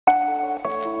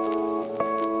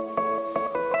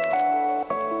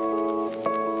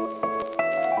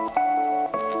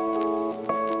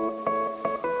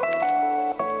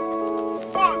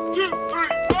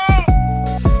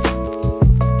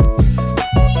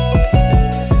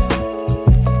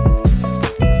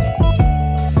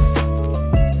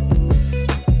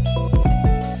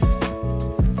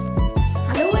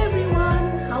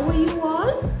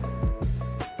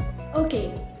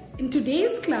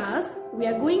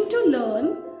going to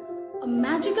learn a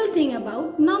magical thing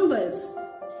about numbers.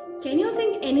 Can you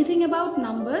think anything about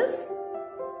numbers?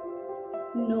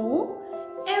 No.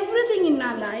 Everything in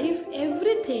our life,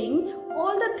 everything,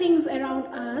 all the things around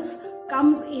us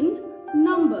comes in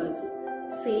numbers.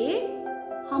 Say,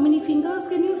 how many fingers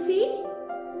can you see?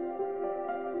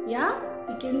 Yeah,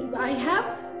 I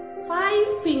have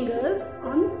 5 fingers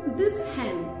on this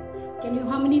hand.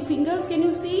 How many fingers can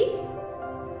you see?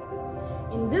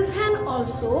 In this hand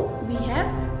also we have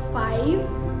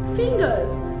 5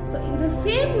 fingers. So in the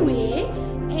same way,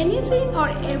 anything or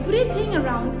everything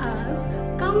around us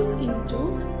comes into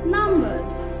numbers.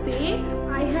 Say,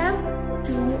 I have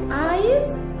 2 eyes,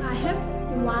 I have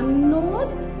 1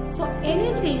 nose. So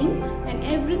anything and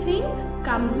everything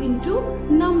comes into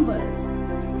numbers.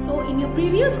 So in your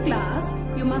previous class,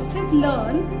 you must have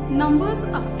learned numbers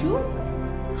up to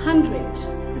 100,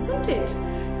 isn't it?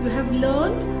 You have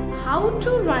learned how to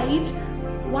write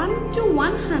 1 to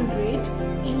 100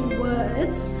 in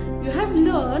words. You have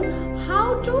learned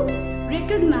how to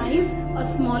recognize a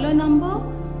smaller number,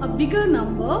 a bigger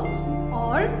number,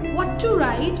 or what to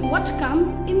write, what comes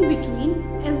in between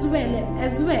as well.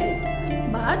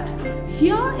 But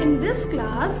here in this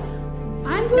class,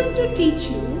 I am going to teach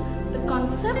you the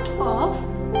concept of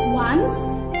ones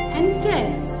and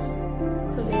tens.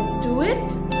 So let's do it.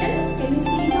 Can you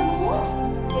see the board?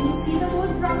 Can you see the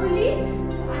board properly?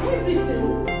 So I have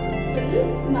written till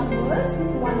numbers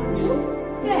 1 to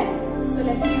 10. So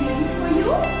let me read it for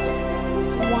you.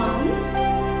 1,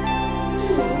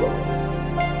 2,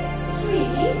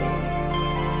 3,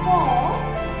 4,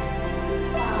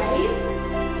 5,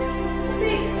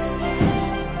 6,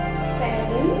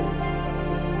 7,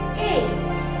 8,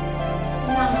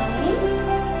 9,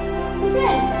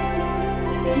 10.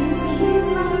 Can you see this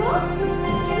number?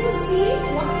 Can you see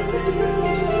what is the difference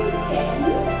between 10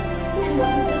 and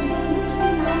what is the difference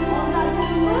between 9 and all the other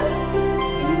numbers?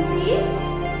 Can you see?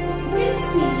 You can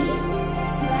see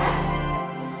that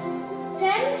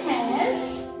 10 has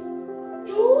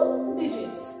 2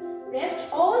 digits. Rest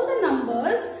all the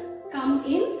numbers come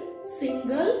in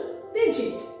single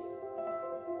digit.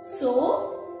 So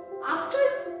after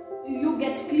you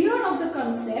get clear of the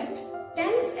concept,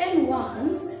 tens and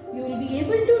ones, you will be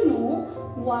able to know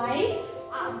why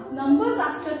numbers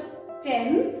after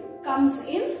 10 comes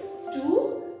in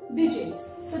 2 digits.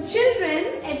 So children,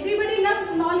 everybody loves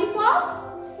lollipop?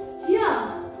 Here,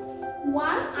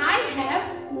 I have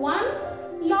 1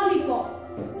 lollipop.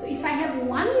 So if I have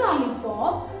 1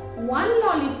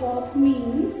 lollipop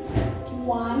means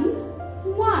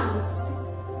 1 ones.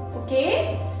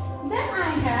 Okay? Then I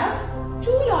have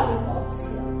 2 lollipops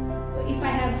here. So if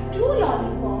I have 2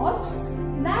 lollipops,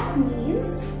 that means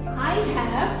I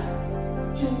have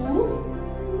 2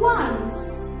 ones.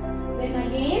 Then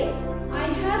again, I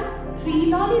have 3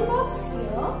 lollipops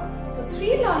here. So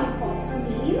 3 lollipops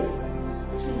means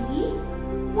 3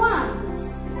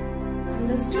 ones.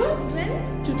 Understood?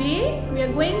 Then today we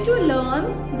are going to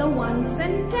learn the ones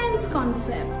and tens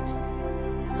concept.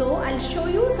 So I'll show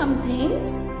you some things.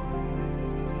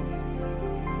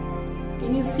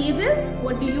 Can you see this?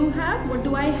 What do you have? What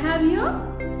do I have here?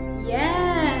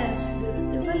 Yes, this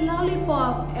is a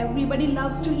lollipop. Everybody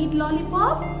loves to eat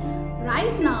lollipop.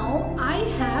 Right now, I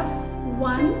have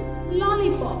 1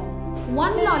 lollipop.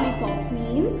 1 lollipop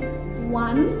means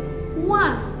 1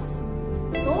 ones.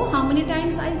 So, how many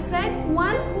times I said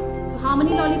 1? So, how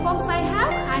many lollipops I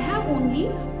have? I have only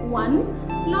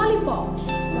 1 lollipop.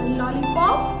 1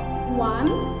 lollipop,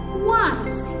 1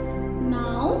 ones.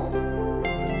 Now,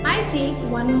 I take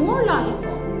 1 more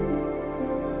lollipop.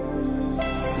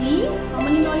 See how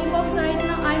many lollipops right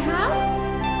now I have?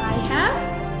 I have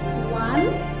 1,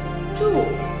 2.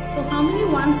 So how many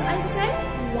ones I said?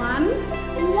 1,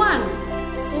 1.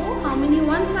 So how many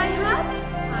ones I have?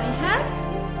 I have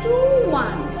 2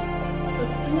 ones. So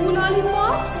 2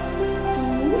 lollipops,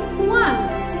 2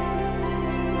 ones.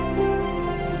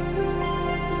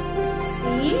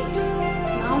 See?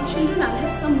 Now children, I'll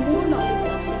have some more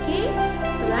lollipops, okay?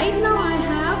 So right now I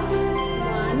have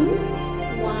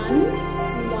 1, 1,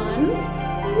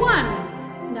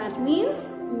 1. That means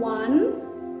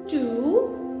 1,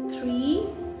 2, 3,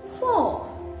 4.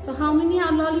 So how many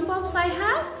lollipops I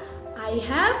have? I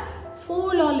have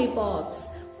 4 lollipops.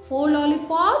 4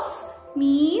 lollipops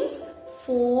means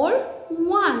 4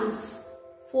 ones.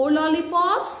 4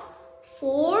 lollipops,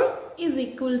 4 is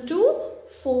equal to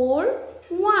 4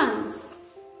 ones.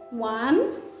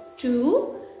 1,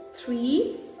 2,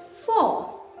 3, 4.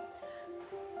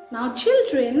 Now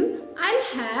children, I'll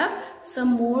have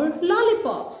some more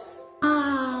lollipops.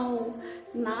 Wow!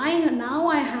 Now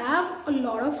I have a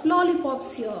lot of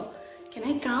lollipops here. Can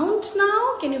I count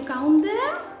now? Can you count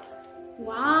them?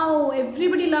 Wow,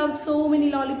 everybody loves so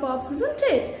many lollipops, isn't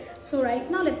it? So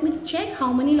right now let me check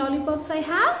how many lollipops I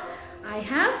have. I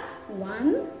have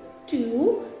 1,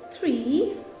 2,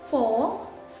 3, 4,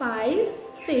 5,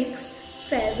 6,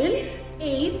 7,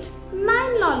 8,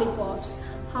 9 lollipops.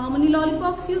 How many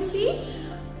lollipops you see?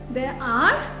 There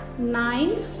are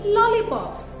 9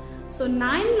 lollipops. So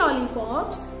 9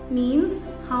 lollipops means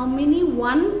how many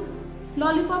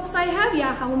lollipops I have?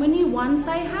 Yeah, how many ones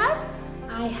I have?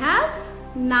 I have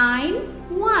 9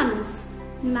 ones.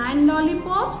 9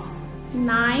 lollipops,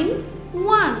 9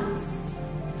 ones.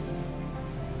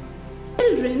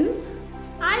 Children,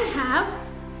 I have,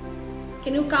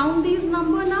 can you count these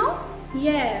numbers now?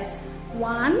 Yes,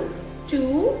 1,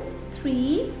 2,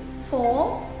 3,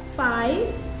 4,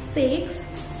 5, 6,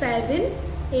 7,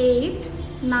 8,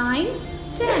 9,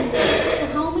 10. So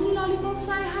how many lollipops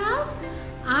I have?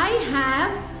 I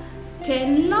have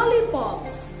 10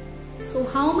 lollipops. So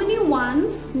how many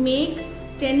ones make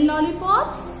 10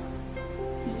 lollipops?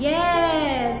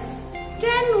 Yes,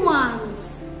 10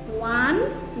 ones. 1,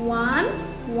 1,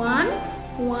 1,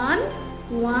 1,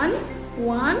 1,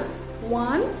 1,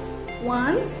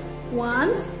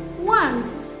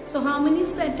 ones. So how many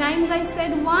times I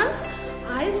said ones?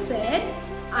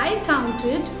 I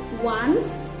counted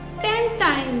ones 10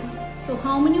 times. So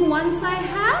how many ones I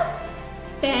have?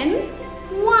 10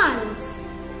 ones.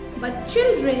 But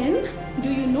children, do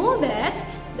you know that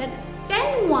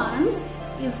 10 ones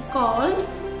is called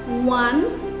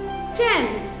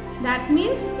 110. That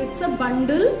means it's a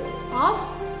bundle of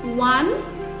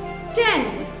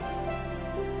 110.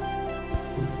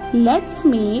 Let's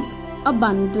make a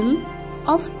bundle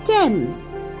of 10.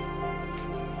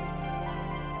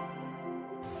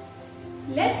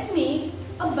 Let's make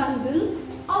a bundle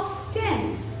of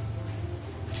 10.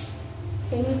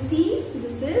 Can you see?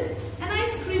 This is an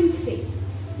ice cream stick.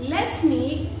 Let's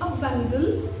make a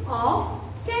bundle of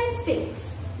 10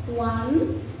 sticks.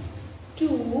 1,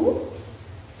 2,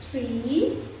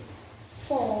 3,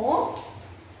 4,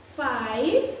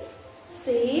 5,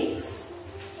 6,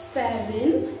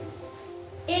 7,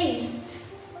 8,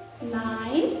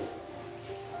 9,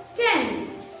 10.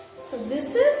 So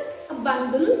this is a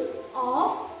bundle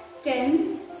of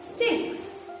 10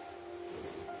 sticks.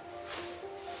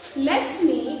 Let's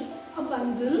make a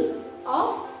bundle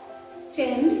of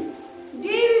 10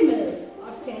 dairy milk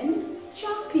or 10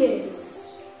 chocolates.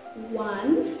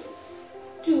 1,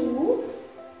 2,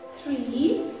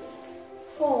 3,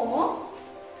 4,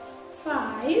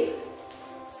 5,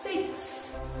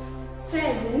 6,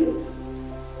 7,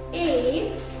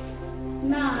 8,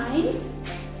 9,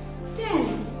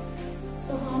 10.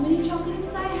 So how many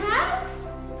chocolates I have?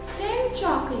 10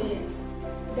 chocolates.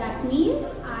 That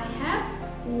means I have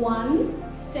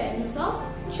 1/10 of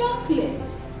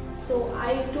chocolate. So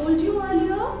I told you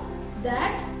earlier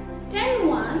that 10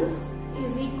 ones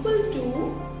is equal to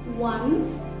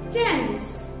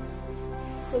 1/10.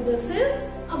 So this is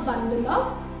a bundle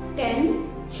of 10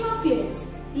 chocolates.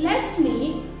 Let's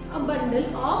make a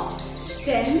bundle of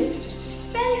 10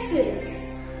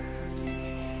 pencils.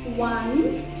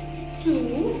 1,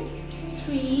 2,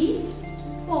 3,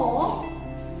 4,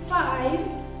 5,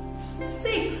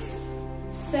 6,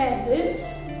 7,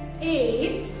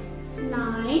 8,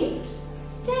 9,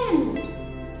 10.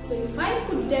 So if I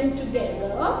put them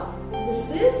together,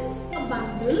 this is a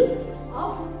bundle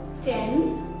of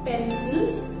 10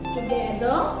 pencils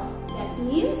together. That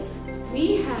means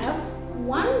we have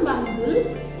one bundle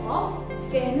of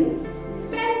 10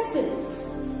 pencils.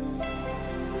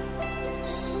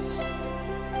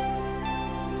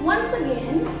 Once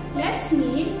again, let's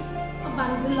make a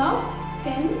bundle of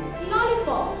 10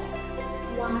 lollipops.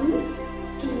 1,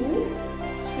 2,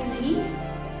 3,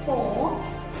 4,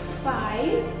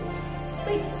 5,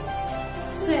 6,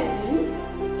 7,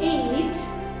 8,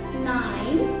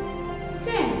 9,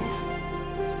 10.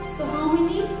 So how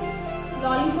many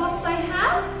lollipops I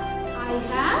have? I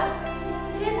have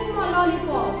 10 more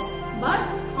lollipops. But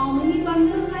how many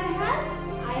bundles I have?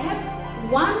 I have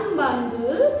one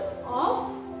bundle of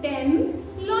 10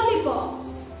 lollipops.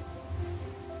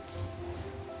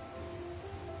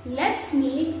 Let's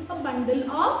make a bundle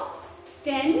of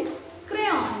 10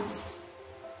 crayons.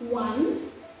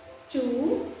 1,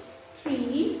 2,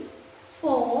 3,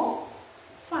 4,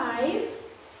 5,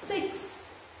 6,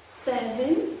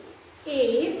 7,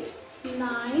 8,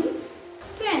 9,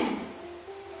 10.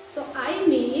 So I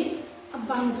made a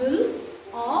bundle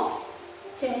of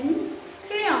 10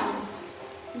 crayons.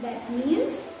 That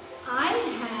means I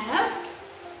have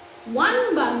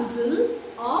one bundle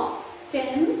of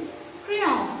 10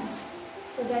 crayons.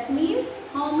 So that means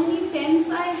how many tens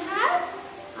I have?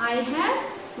 I have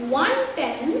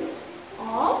 1/10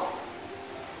 of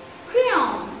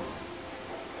crayons.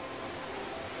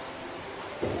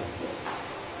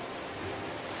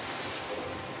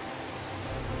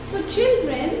 So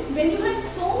children, when you have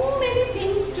so many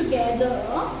things together,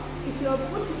 if you have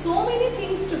put so many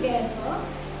things together,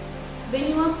 when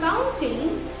you are counting,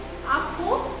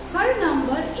 आपको हर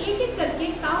number एक एक करके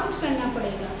count करना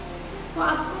पड़ेगा. तो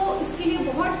आपको इसके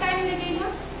लिए बहुत टाइम लगेगा,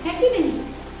 है कि नहीं?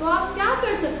 तो आप क्या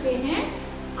कर सकते हैं,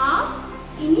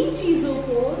 आप इन्हीं चीजों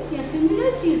को या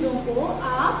सिमिलर चीजों को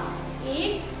आप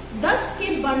एक 10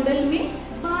 के बंडल में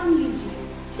बांध लीजिए.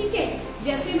 ठीक है,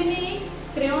 जैसे मैंने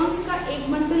क्रेयॉन्स का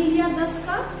एक बंडल लिया 10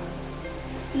 का.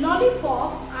 Lollipop,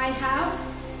 I have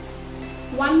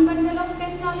 1 bundle of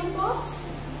 10 lollipops.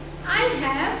 I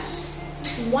have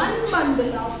 1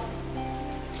 bundle of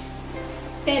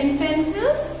 10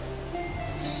 pencils,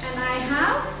 and I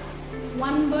have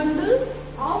 1 bundle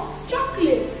of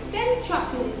chocolates, 10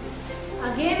 chocolates.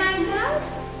 Again I have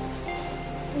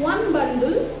 1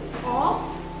 bundle of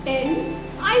 10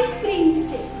 ice cream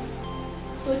sticks.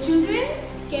 So children,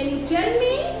 can you tell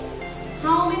me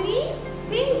how many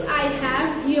things I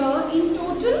have here in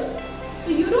total? So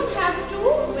you don't have to,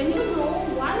 when you know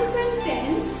ones and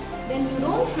tens, then you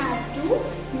don't have to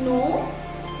know,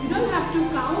 you don't have to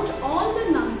count all the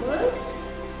numbers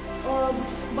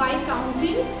by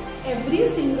counting every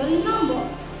single number.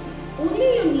 Only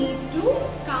you need to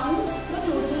count the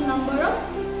total number of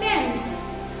tens.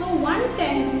 So 1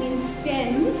 tens means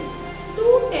 10,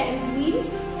 2 tens means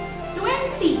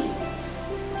 20.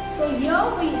 So here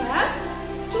we have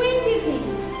 20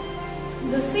 things.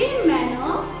 In the same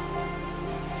manner,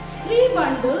 3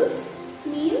 bundles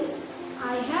means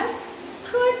I have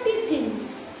 30 things.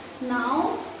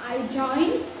 Now I join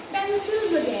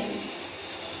pencils again.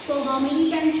 So how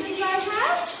many pencils I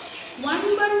have?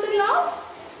 1 bundle of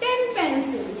 10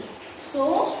 pencils. So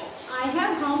I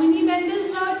have how many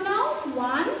bundles right now?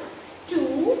 1,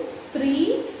 2,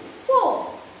 3, 4.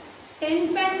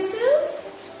 10 pencils,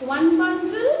 1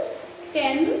 bundle,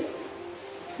 10,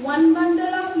 1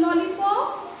 bundle of lollipop,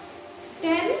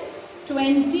 10,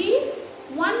 20,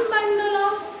 1 bundle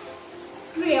of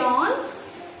crayons,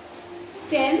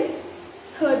 10,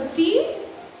 30,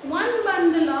 1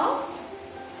 bundle of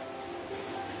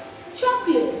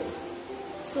chocolates.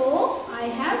 So I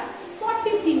have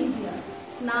 40 things here.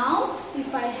 Now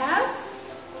if I have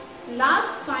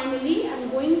finally I am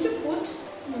going to put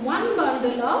 1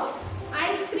 bundle of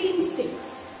ice cream sticks.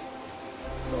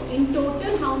 So in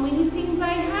total how many things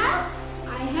I have?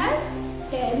 I have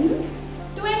 10,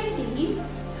 20,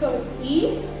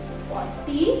 30,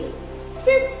 40,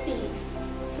 50.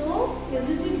 So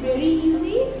isn't it very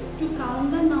easy to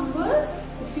count the numbers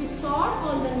if you sort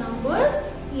all the numbers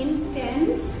in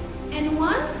tens and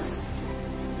ones?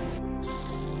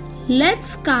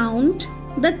 Let's count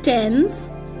the tens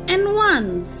and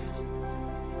ones.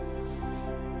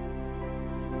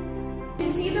 Do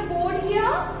you see the board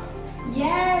here?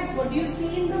 Yes, what do you see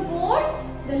in the board?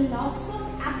 There are lots of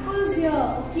apples here,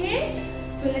 okay?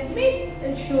 So let me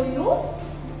show you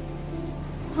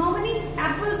how many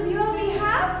apples here we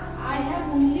have. I have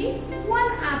only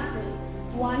 1 apple.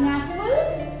 1 apple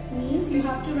means you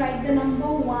have to write the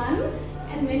number 1,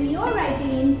 and when you are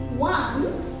writing in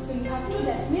 1, so you have to,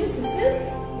 that means this is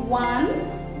 1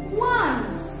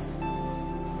 ones.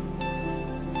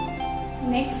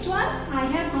 Next one, I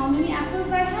have how many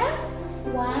apples I have?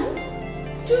 1,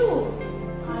 2.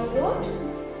 I wrote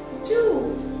 2.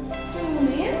 2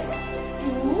 means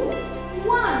 2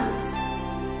 ones.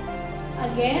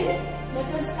 Again, let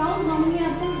us count how many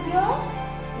apples here.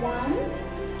 1,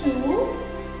 2,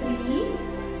 3,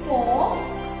 4,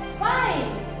 5.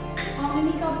 How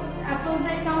many apples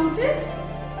I counted?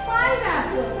 5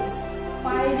 apples.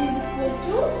 5 is equal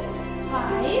to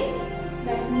 5.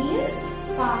 That means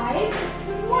 5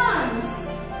 ones.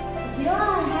 So here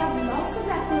I have lots of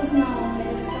apples now. Let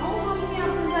us count how many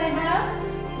apples I have.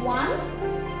 1,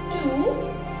 2,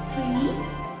 3,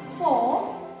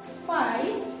 4,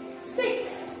 5,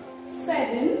 6,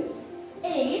 7,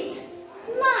 8,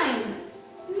 9.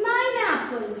 9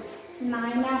 apples.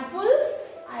 9 apples.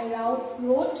 I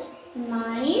wrote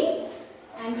 9.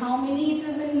 And how many it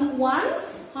is in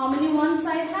ones? How many ones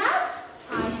I have?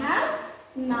 I have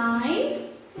 9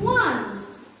 ones.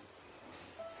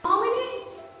 How many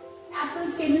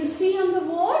apples can you see on the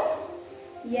board?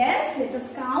 Yes, let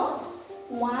us count.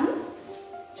 1,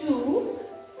 2,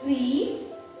 3,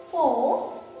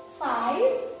 4, 5,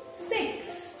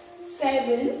 6,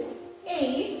 7,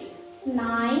 8,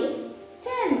 9,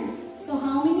 10. So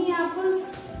how many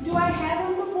apples do I have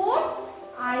on the board?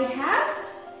 I have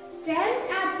 10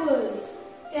 apples.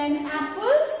 10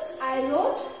 apples, I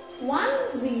wrote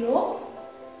 1, 0,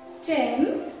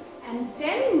 10, and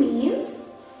 10 means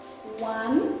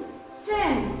 1,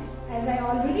 10. As I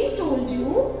already told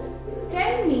you,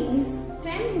 10 means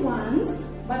 10 ones,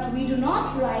 but we do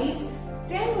not write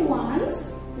 10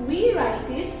 ones, we write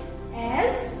it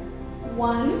as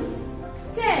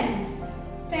 1, 10.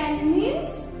 10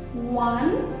 means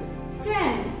 1,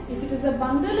 10. If it is a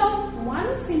bundle of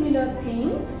one similar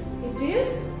thing, it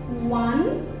is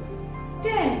 1,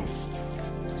 10.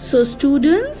 So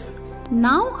students,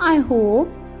 now I hope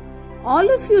all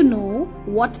of you know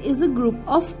what is a group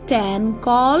of 10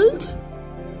 called.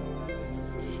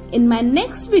 In my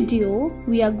next video,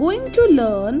 we are going to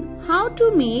learn how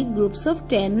to make groups of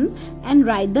 10 and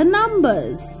write the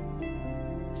numbers.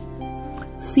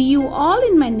 See you all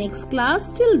in my next class.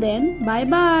 Till then,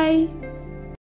 bye-bye.